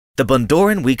The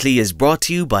Bundoran Weekly is brought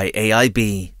to you by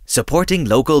AIB, supporting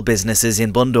local businesses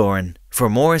in Bundoran. For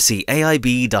more, see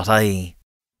aib.ie.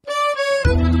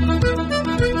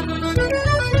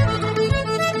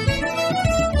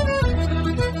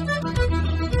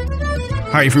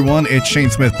 Hi everyone, it's Shane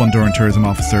Smyth, Bundoran Tourism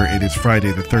Officer. It is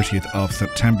Friday the 30th of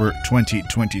September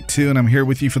 2022 and I'm here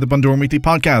with you for the Bundoran Weekly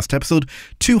Podcast, episode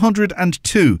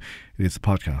 202. It is a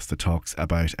podcast that talks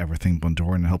about everything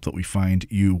Bundoran and I hope that we find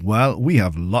you well. We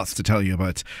have lots to tell you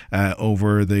about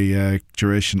over the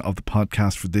duration of the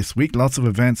podcast for this week. Lots of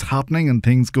events happening and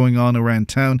things going on around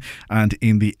town and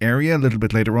in the area. A little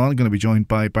bit later on, I'm going to be joined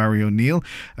by Barry O'Neill.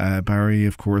 Barry,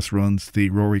 of course, runs the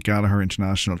Rory Gallagher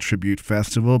International Tribute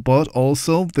Festival, but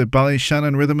also the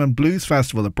Ballyshannon Rhythm Blues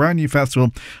Festival, a brand new festival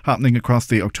happening across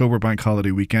the October bank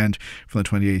holiday weekend from the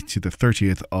 28th to the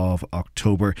 30th of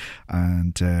October.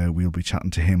 And we'll be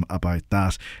chatting to him about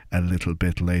that a little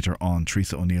bit later on.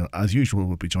 Teresa O'Neill, as usual,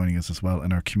 will be joining us as well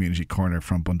in our community corner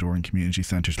from Bundoran Community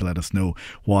Centre to let us know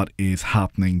what is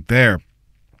happening there.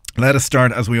 Let us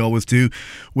start, as we always do,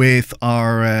 with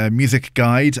our music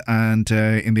guide, and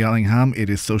in the Allingham it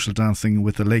is social dancing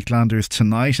with the Lakelanders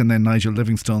tonight, and then Nigel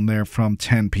Livingstone there from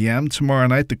 10 p.m. Tomorrow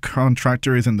night the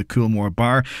Contractor is in the Coolmore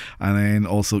Bar, and then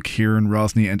also Kieran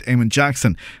Rosny and Eamon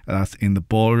Jackson, that's in the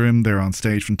Ballroom. They're on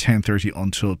stage from 10:30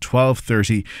 until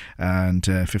 12:30, and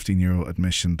 €15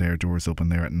 admission there. Doors open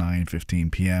there at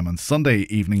 9:15 p.m. And Sunday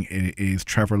evening it is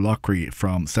Trevor Lockery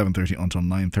from 7:30 until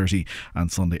 9:30, and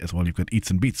Sunday as well you've got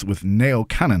Eats and Beats with Neo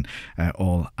Cannon,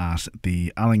 all at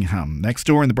the Allingham. Next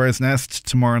door in the Bird's Nest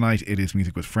tomorrow night it is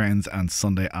music with friends, and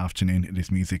Sunday afternoon it is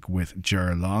music with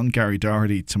Ger Long. Gary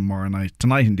Doherty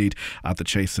tonight indeed at the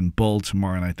Chase and Bull.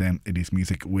 Tomorrow night then it is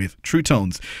music with True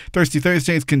Tones.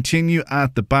 Thursdays continue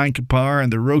at the Bank Bar,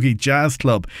 and the Rogie Jazz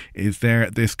Club is there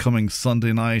this coming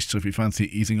Sunday night. So if you fancy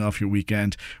easing off your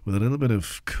weekend with a little bit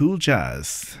of cool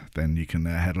jazz, then you can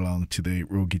head along to the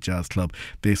Rogie Jazz Club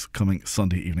this coming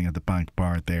Sunday evening at the Bank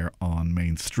Bar there on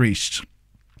Main Street.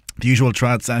 The usual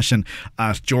trad session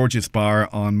at George's Bar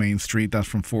on Main Street, that's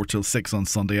from 4 till 6 on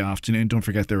Sunday afternoon. Don't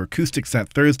forget their acoustic set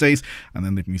Thursdays, and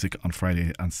then the music on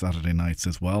Friday and Saturday nights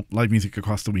as well. Live music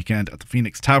across the weekend at the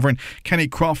Phoenix Tavern. Kenny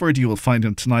Crawford, you will find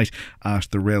him tonight at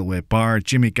the Railway Bar.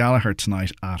 Jimmy Gallagher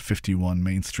tonight at 51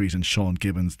 Main Street, and Sean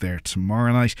Gibbons there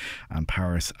tomorrow night. And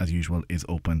Paris, as usual, is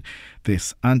open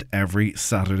this and every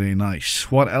Saturday night.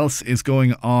 What else is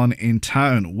going on in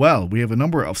town? Well, we have a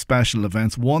number of special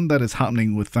events. One that is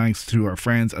happening with thanks to our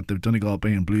friends at the Donegal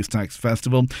Bay and Blues Tax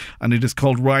Festival, and it is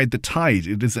called Ride the Tide.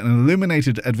 It is an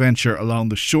illuminated adventure along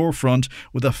the shorefront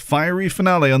with a fiery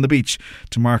finale on the beach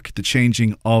to mark the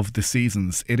changing of the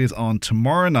seasons. It is on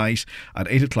tomorrow night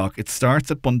at 8 o'clock. It starts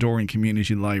at Bundoran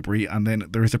Community Library, and then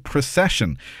there is a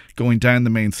procession going down the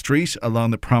main street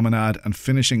along the promenade and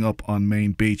finishing up on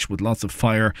Main Beach with lots of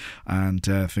fire and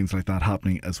things like that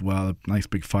happening as well. A nice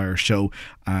big fire show,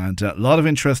 and a lot of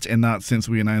interest in that since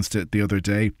we announced it the other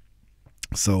day.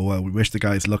 So we wish the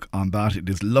guys luck on that. It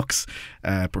is Lux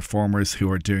performers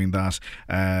who are doing that.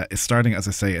 It's starting, as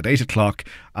I say, at 8 o'clock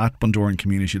at Bundoran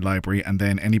Community Library, and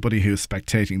then anybody who is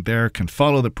spectating there can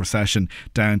follow the procession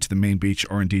down to the main beach,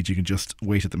 or indeed you can just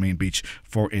wait at the main beach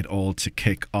for it all to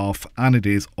kick off, and it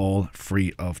is all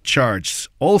free of charge.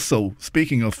 Also,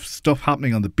 speaking of stuff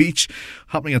happening on the beach,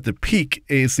 happening at the Peak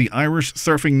is the Irish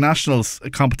Surfing Nationals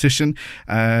competition.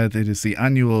 It is the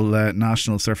annual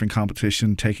national surfing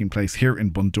competition taking place here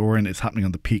in Bundoran. It's happening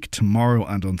on the Peak tomorrow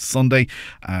and on Sunday,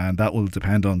 and that will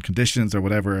depend on conditions or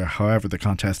whatever, however the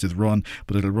contest is run,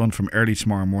 but it'll run from early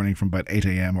tomorrow morning from about 8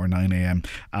 a.m. or 9 a.m.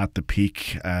 at the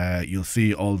Peak. You'll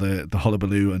see all the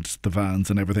hullabaloo and the vans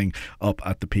and everything up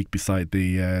at the Peak beside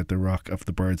the Rock of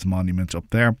the Birds monument up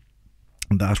there.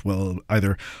 That will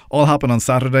either all happen on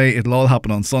Saturday, it'll all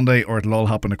happen on Sunday, or it'll all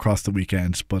happen across the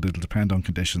weekend, but it'll depend on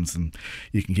conditions, and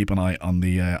you can keep an eye on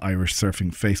the Irish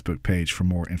Surfing Facebook page for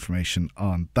more information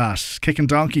on that. Kick and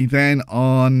Donkey then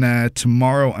on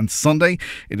tomorrow and Sunday.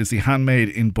 It is the Handmade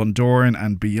in Bundoran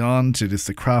and beyond. It is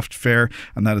the craft fair,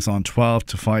 and that is on 12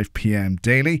 to 5 p.m.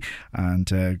 daily,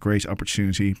 and a great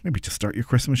opportunity maybe to start your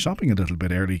Christmas shopping a little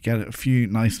bit early, get a few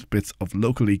nice bits of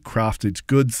locally crafted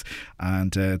goods,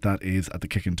 and that is at the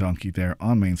Kick and Donkey there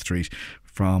on Main Street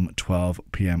from 12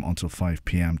 p.m. until 5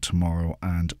 p.m. tomorrow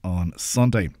and on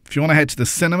Sunday. If you want to head to the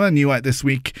cinema, new out this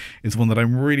week is one that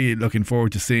I'm really looking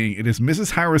forward to seeing. It is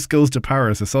Mrs. Harris Goes to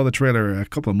Paris. I saw the trailer a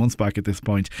couple of months back at this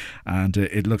point, and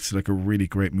it looks like a really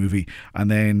great movie. And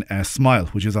then Smile,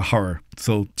 which is a horror.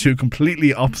 So two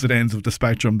completely opposite ends of the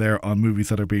spectrum there on movies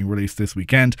that are being released this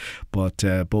weekend, but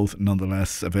both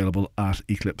nonetheless available at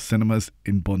Eclipse Cinemas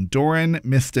in Bundoran.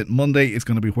 Missed It Monday is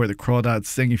going to be Where the Crawdads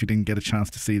Sing. If you didn't get a chance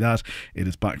to see that, It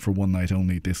is back for one night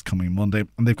only this coming Monday.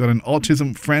 And they've got an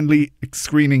autism-friendly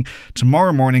screening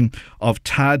tomorrow morning of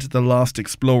Tad the Lost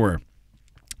Explorer.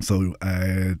 So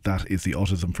that is the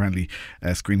autism-friendly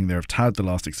screening there of Tad the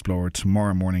Lost Explorer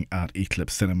tomorrow morning at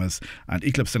Eclipse Cinemas. And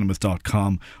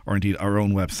eclipsecinemas.com, or indeed our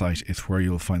own website, is where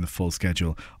you'll find the full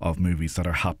schedule of movies that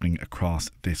are happening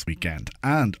across this weekend.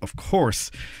 And of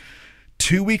course,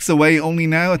 2 weeks away only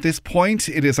now at this point,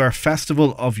 it is our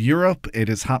Festival of Europe. It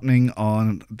is happening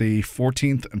on the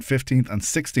 14th and 15th and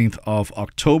 16th of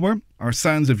October. Our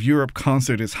Sounds of Europe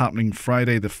concert is happening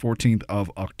Friday the 14th of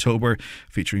October,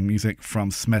 featuring music from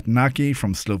Smetnaki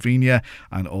from Slovenia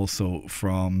and also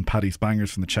from Paddy's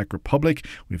Bangers from the Czech Republic.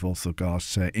 We've also got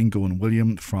Ingo and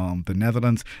William from the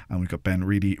Netherlands, and we've got Ben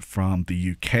Reedy from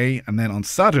the UK. And then on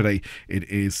Saturday, it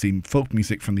is the folk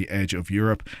music from the edge of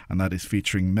Europe, and that is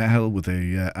featuring Mehel, with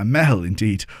a Mehel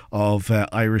indeed of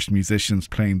Irish musicians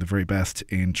playing the very best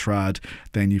in trad.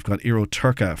 Then you've got Eero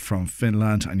Turka from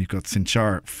Finland, and you've got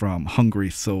Sinchar from Hungary.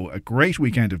 So a great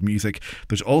weekend of music.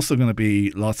 There's also going to be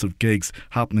lots of gigs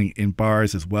happening in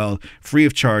bars as well, free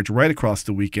of charge right across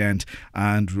the weekend,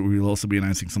 and we'll also be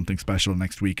announcing something special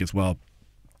next week as well.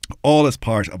 All as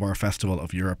part of our Festival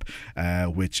of Europe,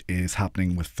 which is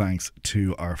happening with thanks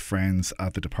to our friends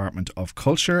at the Department of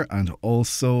Culture, and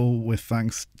also with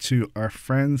thanks to our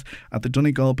friends at the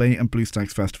Donegal Bay and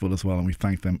Bluestacks Festival as well. And we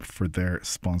thank them for their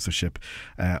sponsorship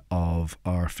of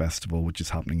our festival, which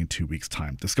is happening in 2 weeks'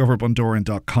 time.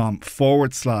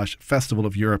 discoverbundoran.com/Festival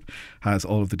of Europe has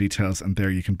all of the details, and there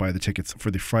you can buy the tickets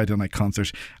for the Friday night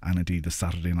concert and indeed the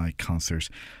Saturday night concert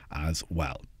as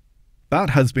well.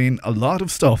 That has been a lot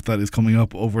of stuff that is coming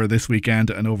up over this weekend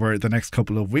and over the next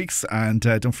couple of weeks. And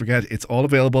don't forget, it's all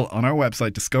available on our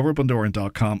website,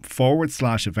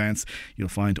 discoverbundoran.com/events. You'll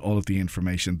find all of the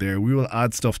information there. We will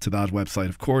add stuff to that website,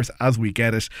 of course, as we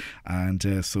get it.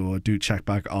 And so do check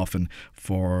back often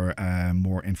for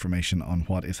more information on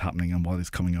what is happening and what is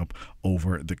coming up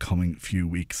over the coming few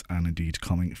weeks and indeed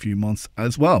coming few months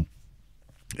as well.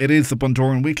 It is the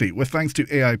Bundoran Weekly, with thanks to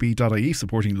AIB.ie,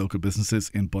 supporting local businesses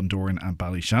in Bundoran and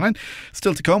Ballyshannon.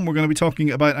 Still to come, we're going to be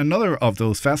talking about another of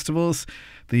those festivals,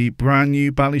 the brand new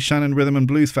Ballyshannon Rhythm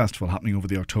Blues Festival, happening over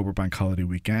the October bank holiday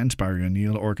weekend. Barry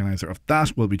O'Neill, organiser of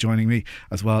that, will be joining me,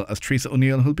 as well as Teresa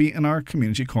O'Neill, who'll be in our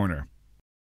community corner.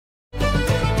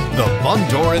 The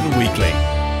Bundoran Weekly.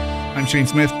 I'm Shane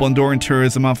Smyth, Bundoran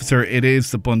Tourism Officer. It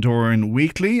is the Bundoran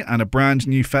Weekly, and a brand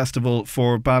new festival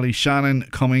for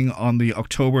Ballyshannon coming on the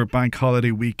October bank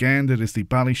holiday weekend. It is the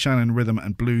Ballyshannon Rhythm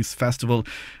and Blues Festival,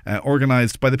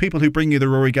 organised by the people who bring you the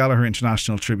Rory Gallagher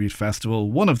International Tribute Festival.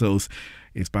 One of those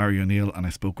is Barry O'Neill, and I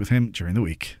spoke with him during the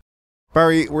week.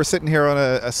 Barry, we're sitting here on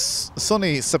a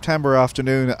sunny September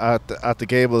afternoon at the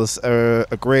Gables, a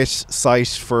great site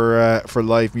for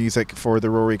live music for the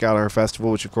Rory Gallagher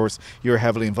Festival, which of course you're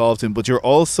heavily involved in. But you're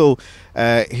also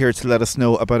here to let us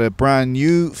know about a brand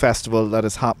new festival that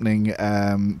is happening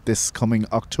this coming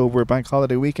October bank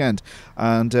holiday weekend,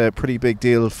 and a pretty big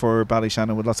deal for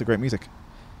Ballyshannon with lots of great music.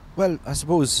 Well, I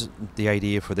suppose the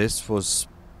idea for this was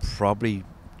probably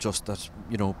just that,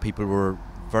 you know, people were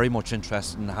very much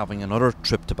interested in having another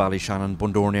trip to Ballyshannon,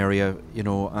 Bundoran area, you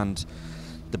know, and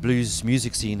the blues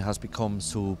music scene has become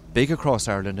so big across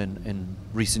Ireland in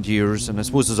recent years, and I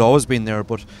suppose it's always been there,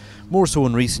 but more so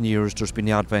in recent years there's been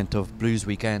the advent of blues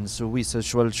weekends. So we said,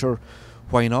 well, sure,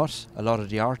 why not? A lot of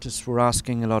the artists were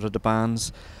asking, a lot of the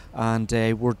bands, and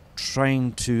we're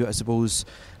trying to, I suppose,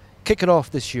 kick it off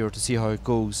this year to see how it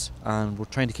goes, and we're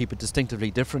trying to keep it distinctively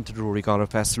different to the Rory Gallagher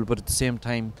Festival, but at the same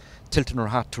time tilting our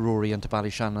hat to Rory and to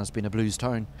Ballyshannon as being a blues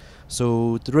town.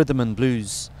 So the Rhythm and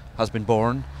Blues has been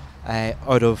born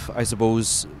out of, I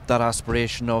suppose, that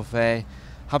aspiration of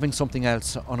having something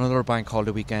else on another bank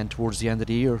holiday weekend towards the end of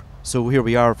the year. So here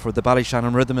we are for the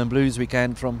Ballyshannon Rhythm and Blues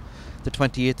weekend from the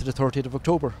 28th to the 30th of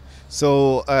October.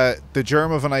 So the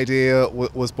germ of an idea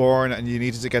was born, and you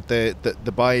needed to get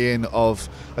the buy-in of,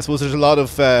 I suppose there's a lot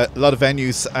of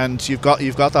venues, and you've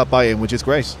got that buy-in, which is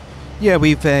great. Yeah,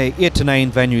 we've 8 to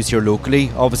 9 venues here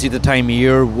locally. Obviously the time of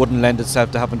year wouldn't lend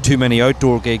itself to having too many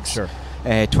outdoor gigs. Sure.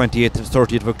 28th to the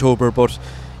 30th of October, but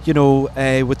you know,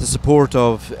 with the support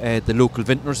of the local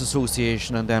Vintners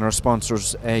Association and then our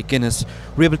sponsors Guinness,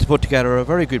 we're able to put together a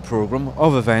very good programme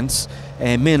of events,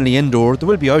 mainly indoor. There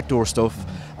will be outdoor stuff,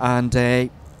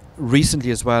 and recently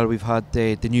as well we've had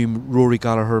the new Rory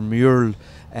Gallagher mural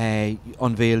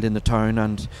unveiled in the town,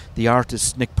 and the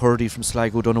artist Nick Purdy from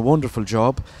Sligo done a wonderful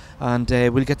job, and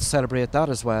we'll get to celebrate that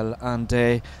as well, and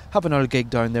have another gig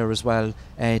down there as well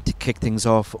to kick things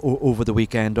off over the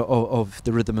weekend of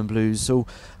the Rhythm and Blues. So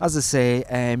as I say,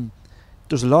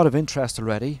 there's a lot of interest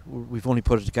already. We've only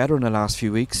put it together in the last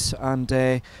few weeks, and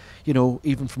you know,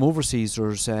 even from overseas,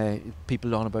 there's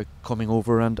people on about coming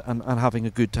over and having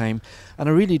a good time. And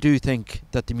I really do think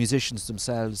that the musicians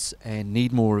themselves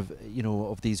need more of, you know,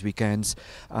 of these weekends.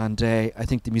 And I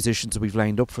think the musicians that we've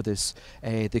lined up for this,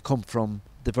 they come from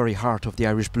the very heart of the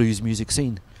Irish blues music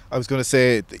scene. I was going to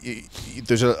say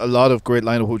there's a lot of great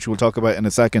lineup which we'll talk about in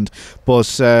a second,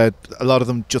 but a lot of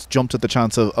them just jumped at the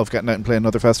chance of getting out and playing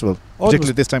another festival,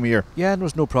 particularly this time of year. Yeah, there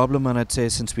was no problem, and I'd say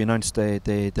since we announced the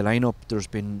lineup, there's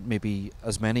been maybe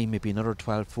another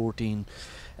 12, 14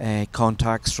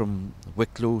 contacts from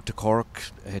Wicklow to Cork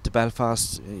to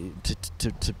Belfast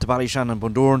to Ballyshannon and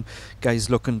Bundoran, guys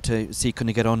looking to see can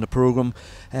they get on the programme,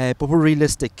 but we're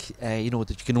realistic, you know,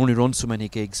 that you can only run so many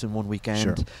gigs in one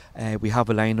weekend. Sure. We have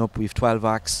a lineup, we have 12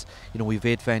 acts, you know, we've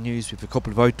 8 venues, we've a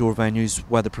couple of outdoor venues,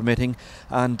 weather permitting,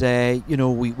 and you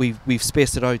know, we've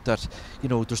spaced it out that, you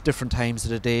know, there's different times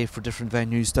of the day for different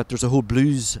venues, that there's a whole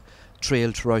blues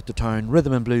trail throughout the town,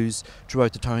 rhythm and blues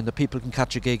throughout the town, that people can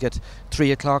catch a gig at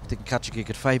 3 o'clock, they can catch a gig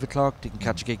at 5 o'clock, they can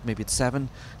catch a gig maybe at 7,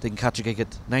 they can catch a gig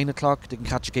at 9 o'clock, they can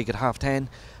catch a gig at 10:30,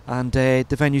 and the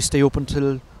venues stay open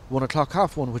till 1 o'clock,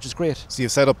 1:30, which is great. So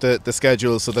you've set up the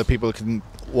schedule so that people can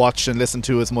watch and listen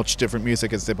to as much different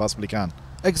music as they possibly can.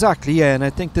 Exactly, yeah, and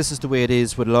I think this is the way it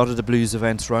is with a lot of the blues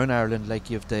events around Ireland. Like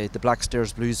you have the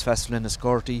Blackstairs Blues Festival in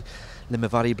Escorty,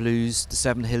 Limavady Blues, the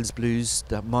Seven Hills Blues,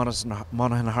 the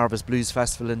Monaghan Harvest Blues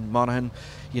Festival in Monaghan,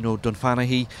 you know,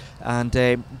 Dunfanaghy, and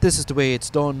this is the way it's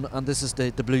done, and this is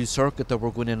the blues circuit that we're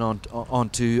going in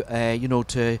onto, you know,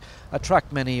 to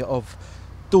attract many of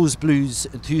those blues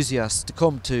enthusiasts to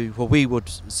come to what we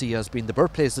would see as being the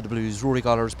birthplace of the blues, Rory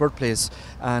Gallagher's birthplace,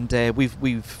 and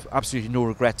we've absolutely no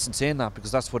regrets in saying that,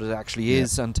 because that's what it actually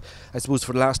is. And I suppose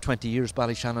for the last 20 years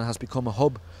Ballyshannon has become a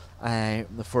hub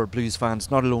for blues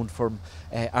fans, not alone from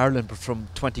Ireland but from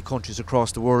 20 countries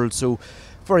across the world. So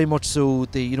very much so,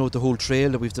 the whole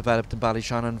trail that we've developed in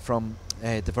Ballyshannon, from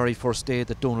the very first day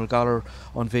that Donald Gallagher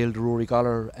unveiled the Rory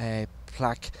Gallagher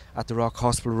plaque at the Rock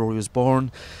Hospital where Rory was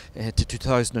born, to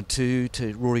 2002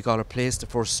 to Rory Gallagher Place, the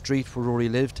first street where Rory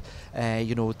lived.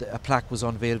 You know, a plaque was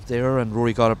unveiled there, and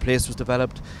Rory Gallagher Place was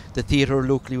developed. The theatre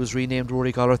locally was renamed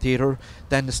Rory Gallagher Theatre.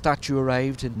 Then the statue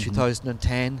arrived in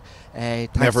 2010.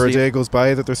 Never a day goes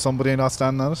by that there's somebody not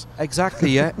standing on it.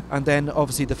 Exactly, yeah. And then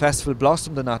obviously the festival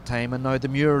blossomed in that time, and now the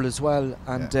mural as well.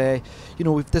 And you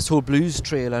know, we've this whole blues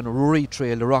trail and a Rory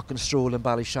trail, the Rock and Stroll in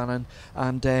Ballyshannon.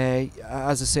 And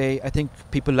as I say, I think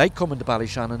people like coming to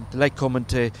Ballyshannon, they like coming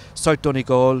to South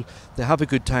Donegal, they have a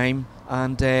good time,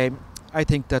 and I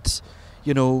think that,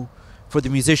 you know, for the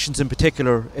musicians in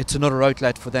particular, it's another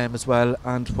outlet for them as well.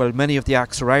 And while many of the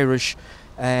acts are Irish,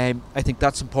 I think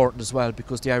that's important as well,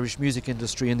 because the Irish music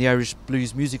industry and the Irish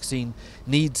blues music scene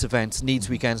needs events, needs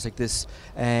weekends like this,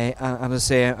 and as I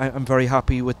say, I'm very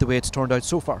happy with the way it's turned out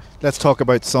so far. Let's talk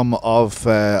about some of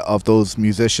those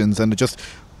musicians, and just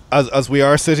as we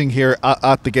are sitting here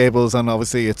at the Gables, and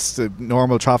obviously it's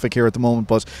normal traffic here at the moment,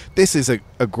 but this is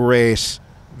a great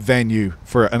venue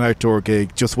for an outdoor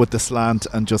gig, just with the slant,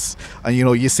 and you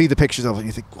know, you see the pictures of it and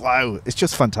you think, wow, it's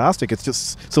just fantastic. It's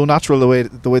just so natural the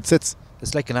way it sits.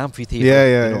 It's like an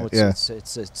amphitheatre.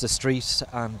 It's a street,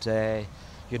 and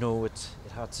you know, it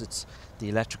has the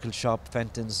electrical shop,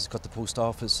 Fenton's, it's got the post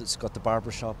office, it's got the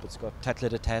barber shop, it's got Tet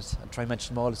Lit a Tet, and try and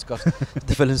mention them all, it's got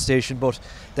the filling station. But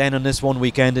then on this one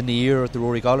weekend in the year at the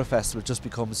Rory Gallagher Festival, it just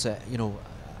becomes you know,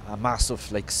 a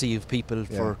massive like sea of people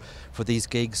for these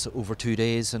gigs over 2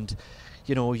 days. And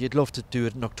you know, you'd love to do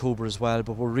it in October as well,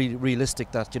 but we're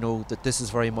realistic that, you know, that this is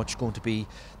very much going to be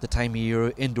the time of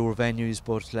year, indoor venues.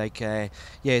 But like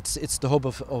it's the hub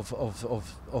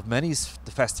of many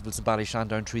the festivals in Ballyshannon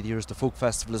down through the years, the folk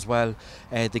festival as well,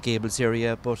 the Gables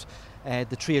area. But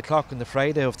the 3 o'clock on the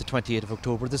Friday of the 28th of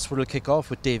October, this will kick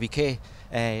off with Davy Kay,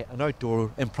 an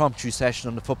outdoor impromptu session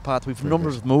on the footpath. We've a number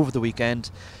of them over the weekend.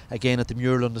 Again at the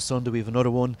mural on the Sunday we have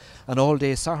another one, and all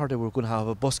day Saturday we're going to have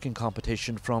a busking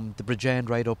competition from the Bridge End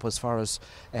right up as far as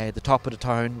the top of the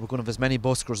town. We're going to have as many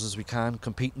buskers as we can,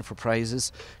 competing for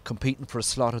prizes, competing for a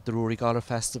slot at the Rory Gallagher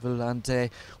Festival, and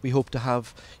we hope to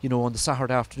have, you know, on the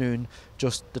Saturday afternoon,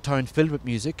 just the town filled with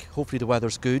music. Hopefully the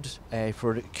weather's good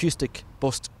for acoustic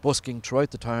busking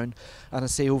throughout the town. And I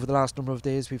say over the last number of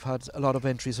days we've had a lot of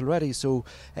entries already, so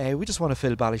we just want to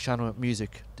fill Ballyshannon with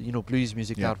music, you know, blues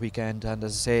music that weekend. And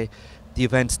as I say, the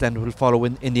events then will follow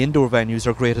in the indoor venues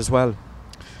are great as well.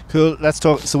 Cool, let's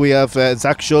talk. So we have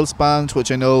Zach Schultz band,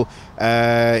 which I know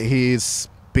he's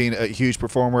been a huge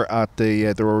performer at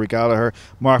the Rory Gallagher.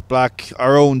 Mark Black,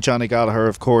 our own Johnny Gallagher,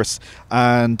 of course,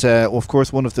 and of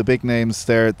course one of the big names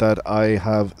there that I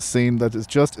have seen that is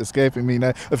just escaping me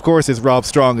now, of course, is Rob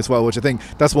Strong as well, which I think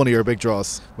that's one of your big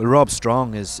draws. Well, Rob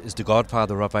Strong is the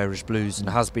godfather of Irish blues and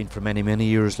has been for many, many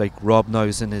years. Like, Rob now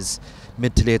is in his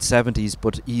mid to late 70s,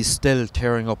 but he's still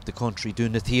tearing up the country,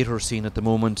 doing the theatre scene at the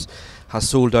moment, has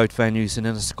sold out venues in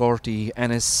Enniscorthy,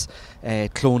 Ennis,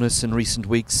 Clonus in recent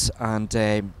weeks, and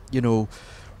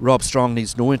Rob Strong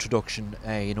needs no introduction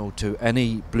to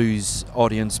any blues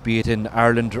audience, be it in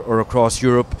Ireland or across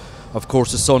Europe. Of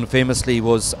course, his son famously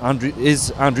is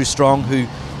Andrew Strong, who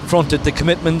fronted the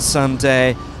Commitments, and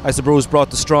I suppose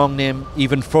brought the Strong name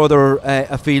even further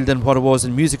afield than what it was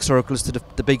in music circles to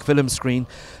the big film screen.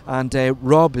 And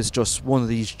Rob is just one of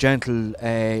these gentle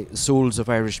souls of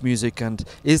Irish music, and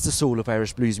is the soul of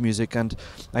Irish blues music. And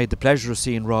I had the pleasure of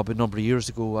seeing Rob a number of years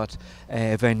ago at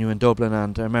a venue in Dublin,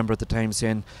 and I remember at the time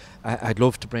saying I'd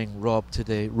love to bring Rob to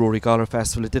the Rory Gallagher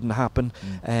Festival. It didn't happen,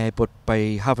 but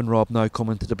by having Rob now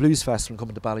coming to the Blues Festival and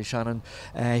coming to Ballyshannon,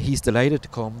 he's delighted to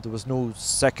come. There was no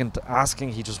second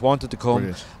asking, he just wanted to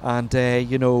come. Brilliant.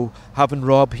 And having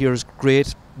Rob here is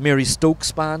great. Mary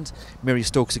Stokes band. Mary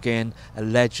Stokes, again, a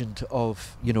legend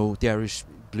of the Irish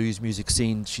blues music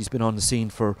scene. She's been on the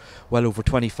scene for well over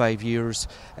 25 years,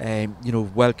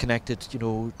 well connected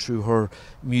through her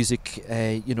music,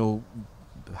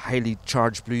 highly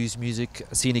charged blues music.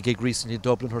 I seen a gig recently in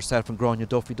Dublin, herself and Grania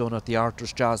Duffy done at the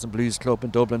Arthur's Jazz and Blues Club in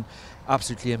Dublin.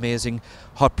 Absolutely amazing.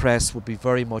 Hot Press would be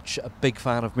very much a big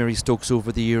fan of Mary Stokes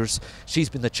over the years. She's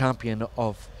been the champion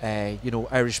of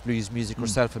Irish blues music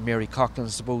herself, and Mary Coughlin, I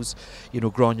suppose,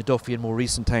 Grania Duffy in more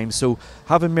recent times. So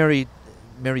having Mary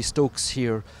Stokes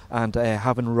here and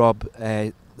having Rob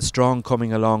Strong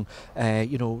coming along,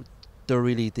 they're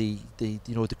really the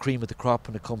cream of the crop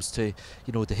when it comes to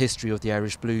the history of the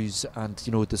Irish blues, and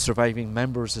the surviving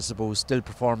members, I suppose, still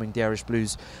performing the Irish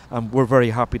blues, and we're very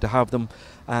happy to have them.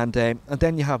 And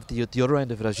then you have the other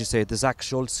end of it, as you say, the Zach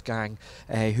Schultz gang,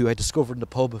 who I discovered in the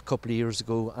pub a couple of years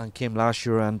ago and came last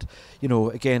year, and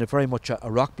again, a very much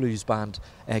a rock blues band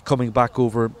coming back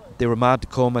over. They were mad to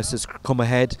come. I says, come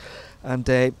ahead. And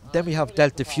then we have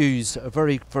Delta Fuse, a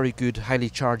very, very good, highly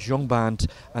charged young band,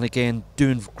 and again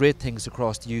doing great things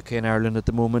across the UK and Ireland at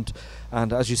the moment.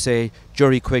 And as you say,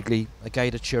 Jerry Quigley, a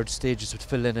guy that shared stages with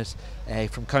Phil Lynott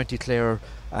from County Clare,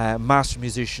 master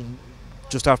musician,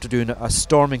 just after doing a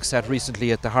storming set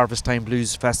recently at the Harvest Time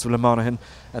Blues Festival in Monaghan.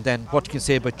 And then what you can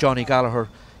say about Johnny Gallagher,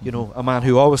 a man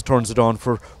who always turns it on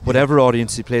for whatever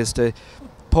audience he plays to.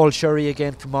 Paul Sherry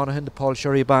again from Monaghan, the Paul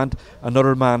Sherry Band,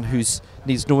 another man who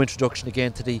needs no introduction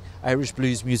again to the Irish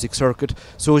blues music circuit.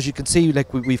 So as you can see,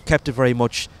 like we've kept it very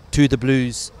much to the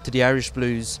blues, to the Irish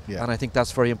blues, and I think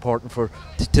that's very important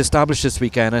to establish this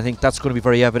weekend. I think that's going to be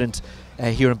very evident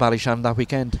here in Ballyshannon that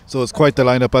weekend. So it's quite the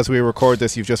lineup as we record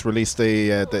this. You've just released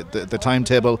the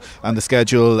timetable and the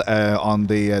schedule on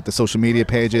the social media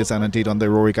pages, and indeed on the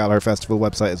Rory Gallagher Festival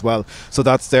website as well. So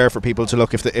that's there for people to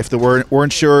look if they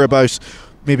weren't sure about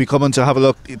maybe coming to have a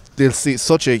look. They'll see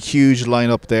such a huge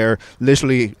lineup there.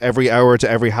 Literally every hour to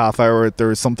every half hour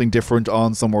there's something different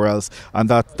on somewhere else, and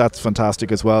that's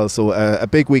fantastic as well. So a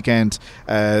big weekend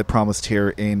promised here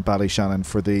in Ballyshannon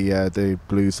for the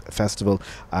Blues Festival,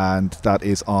 and that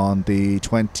is on the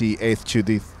 28th to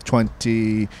the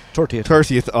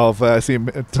 30th of see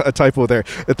a typo there,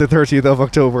 at the 30th of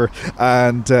October,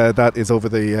 and that is over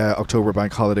the October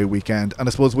bank holiday weekend. And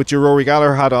I suppose with your Rory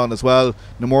Gallagher hat on as well,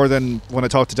 no more than when I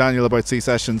talked to Daniel about C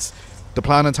Sessions, the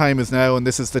plan and time is now, and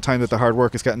this is the time that the hard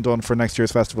work is getting done for next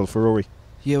year's festival for Rory.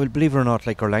 Yeah, well, believe it or not,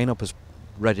 like, our lineup is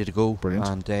ready to go. Brilliant.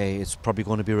 And it's probably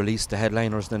going to be released, the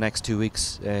headliners, in the next 2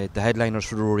 weeks. The headliners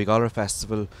for the Rory Gallagher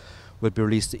Festival will be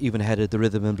released even ahead of the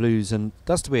Rhythm and Blues, and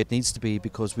that's the way it needs to be,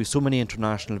 because we've so many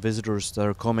international visitors that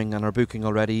are coming and are booking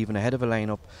already even ahead of a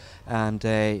lineup. And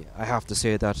I have to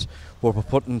say that what we're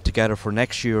putting together for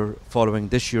next year, following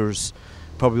this year's,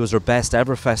 probably was our best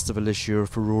ever festival this year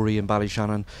for Rory and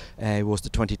Ballyshannon, was the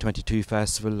 2022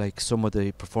 festival. Like, some of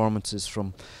the performances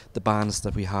from the bands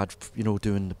that we had,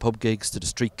 doing the pub gigs to the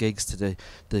street gigs to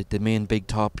the main big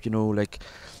top, like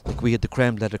we had the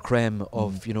creme de la creme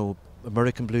of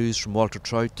American blues, from Walter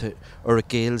Trout to Eric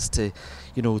Gales to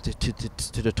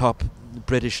to the top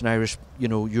British and Irish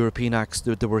European acts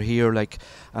that were here. Like,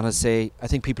 and I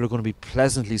think people are going to be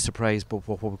pleasantly surprised by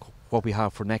what we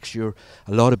have for next year.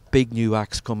 A lot of big new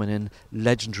acts coming in,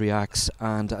 legendary acts,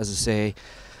 and as I say,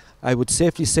 I would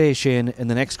safely say, Shane, in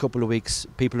the next couple of weeks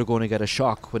people are going to get a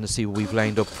shock when they see what we've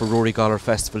lined up for Rory Gallagher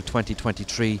Festival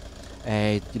 2023.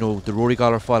 You know, the Rory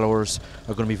Gallagher followers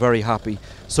are going to be very happy.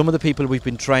 Some of the people we've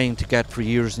been trying to get for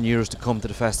years and years to come to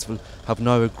the festival have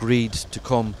now agreed to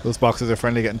come. Those boxes are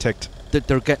finally getting ticked.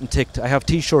 They're getting ticked. I have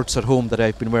t-shirts at home that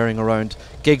I've been wearing around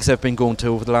gigs I've been going to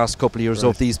over the last couple of years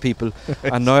of these people,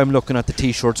 and now I'm looking at the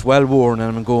t-shirts well worn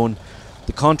and I'm going,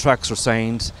 the contracts are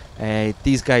signed,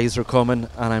 these guys are coming,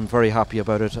 and I'm very happy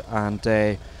about it. And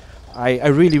I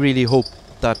really hope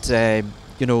that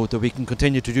you know, that we can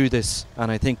continue to do this,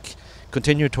 and I think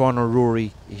continue to honour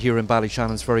Rory here in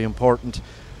Ballyshannon is very important,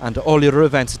 and all the other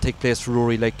events that take place for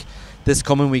Rory, like this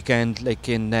coming weekend, like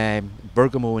in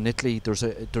Bergamo in Italy, there's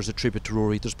a tribute to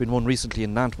Rory. There's been one recently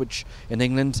in Nantwich in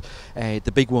England.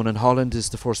 The big one in Holland is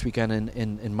the first weekend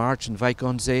in March in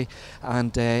Weikonsee.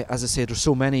 And as I say, there's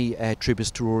so many tributes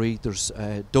to Rory. There's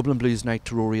Dublin Blues Night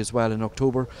to Rory as well in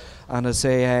October. And I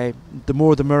say, the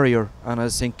more the merrier. And I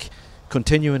think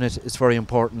continuing it is very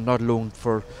important, not alone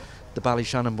for the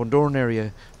Ballyshannon Bundoran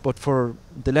area, but for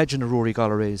the legend of Rory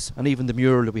Gallagher is, and even the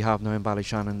mural that we have now in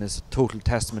Ballyshannon is a total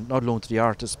testament not alone to the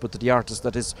artist, but to the artist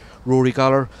that is Rory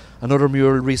Gallagher. Another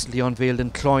mural recently unveiled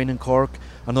in Cloyne in Cork,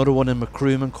 another one in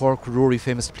Macroom in Cork, where Rory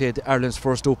famously played Ireland's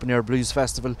first open air blues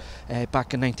festival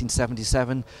back in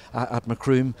 1977 at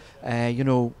Macroom. You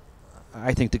know,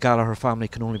 I think the Gallagher family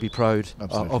can only be proud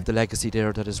of the legacy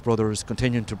there that his brother is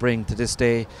continuing to bring to this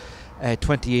day,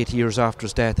 28 years after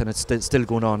his death, and it's still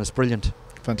going on. It's brilliant.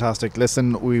 Fantastic.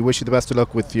 Listen, we wish you the best of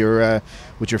luck with your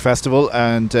festival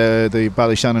and the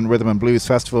Ballyshannon Rhythm and Blues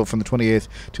Festival from the 28th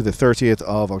to the 30th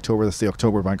of October. That's the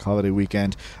October Bank Holiday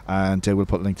weekend, and we'll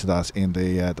put a link to that in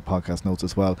the podcast notes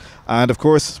as well. And of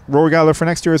course, Rory Gallagher for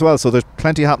next year as well. So there's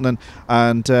plenty happening.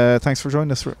 And thanks for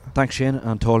joining us. Thanks, Shane,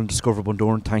 and to all in Discover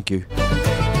Bundoran. Thank you.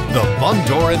 The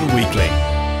Bundoran Weekly.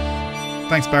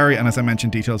 Thanks, Barry. And as I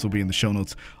mentioned, details will be in the show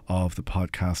notes of the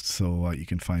podcast, so you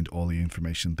can find all the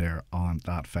information there on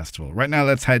that festival. Right now,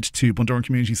 let's head to Bundoran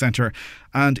Community Centre.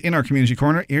 And in our community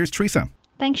corner, here's Teresa.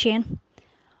 Thanks, Shane.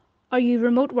 Are you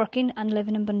remote working and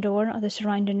living in Bundoran or the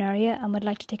surrounding area and would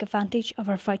like to take advantage of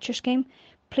our voucher scheme?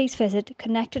 Please visit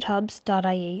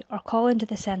connectedhubs.ie or call into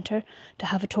the centre to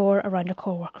have a tour around our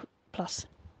Co-work Plus.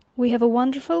 We have a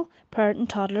wonderful parent and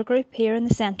toddler group here in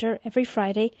the centre every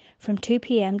Friday from 2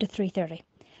 p.m. to 3:30.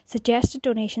 Suggested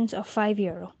donations of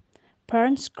 €5.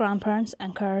 Parents, grandparents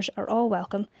and carers are all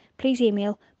welcome. Please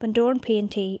email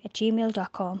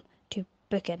bundoranpnt@gmail.com to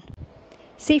book in.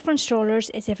 Seafront Strollers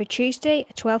is every Tuesday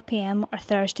at 12 p.m. or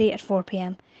Thursday at 4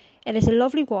 p.m. It is a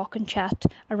lovely walk and chat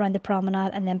around the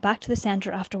promenade and then back to the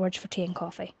centre afterwards for tea and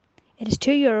coffee. It is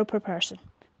 €2 per person.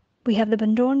 We have the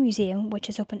Bundoran Museum, which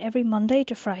is open every Monday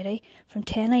to Friday from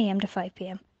 10 a.m. to 5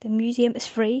 p.m. The museum is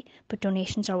free, but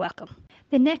donations are welcome.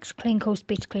 The next Clean Coast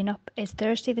Beach Clean-up is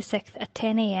Thursday the 6th at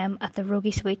 10 a.m. at the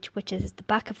Rogie Suite, which is at the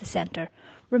back of the centre.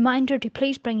 Reminder to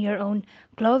please bring your own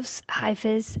gloves,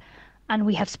 high-vis, and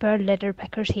we have spare litter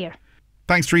pickers here.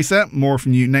 Thanks, Teresa. More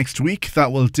from you next week.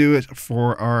 That will do it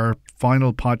for our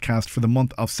final podcast for the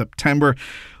month of September.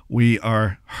 We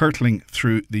are hurtling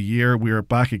through the year. We are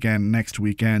back again next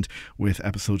weekend with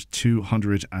episode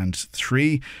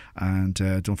 203. And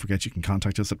don't forget, you can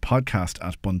contact us at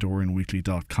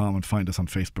podcast@bundoranweekly.com and find us on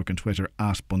Facebook and Twitter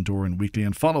 @bundoranweekly,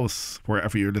 and follow us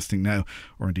wherever you're listening now,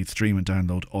 or indeed stream and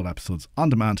download all episodes on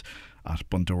demand at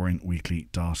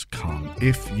bundoranweekly.com.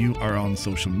 If you are on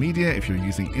social media, if you're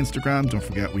using Instagram, don't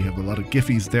forget we have a lot of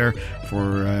giffies there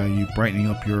for you brightening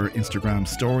up your Instagram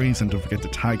stories, and don't forget to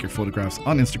tag your photographs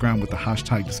on Instagram with the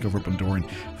hashtag #DiscoverBundoran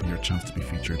for your chance to be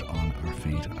featured on our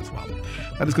feed as well.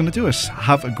 That is going to do it.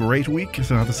 Have a great week,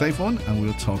 so have a safe one, and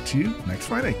we'll talk to you next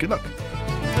Friday. Good luck.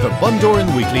 The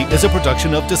Bundoran Weekly is a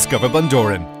production of Discover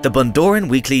Bundoran. The Bundoran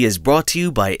Weekly is brought to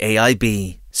you by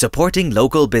AIB, supporting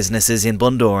local businesses in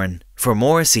Bundoran. For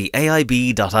more, see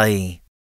aib.ie.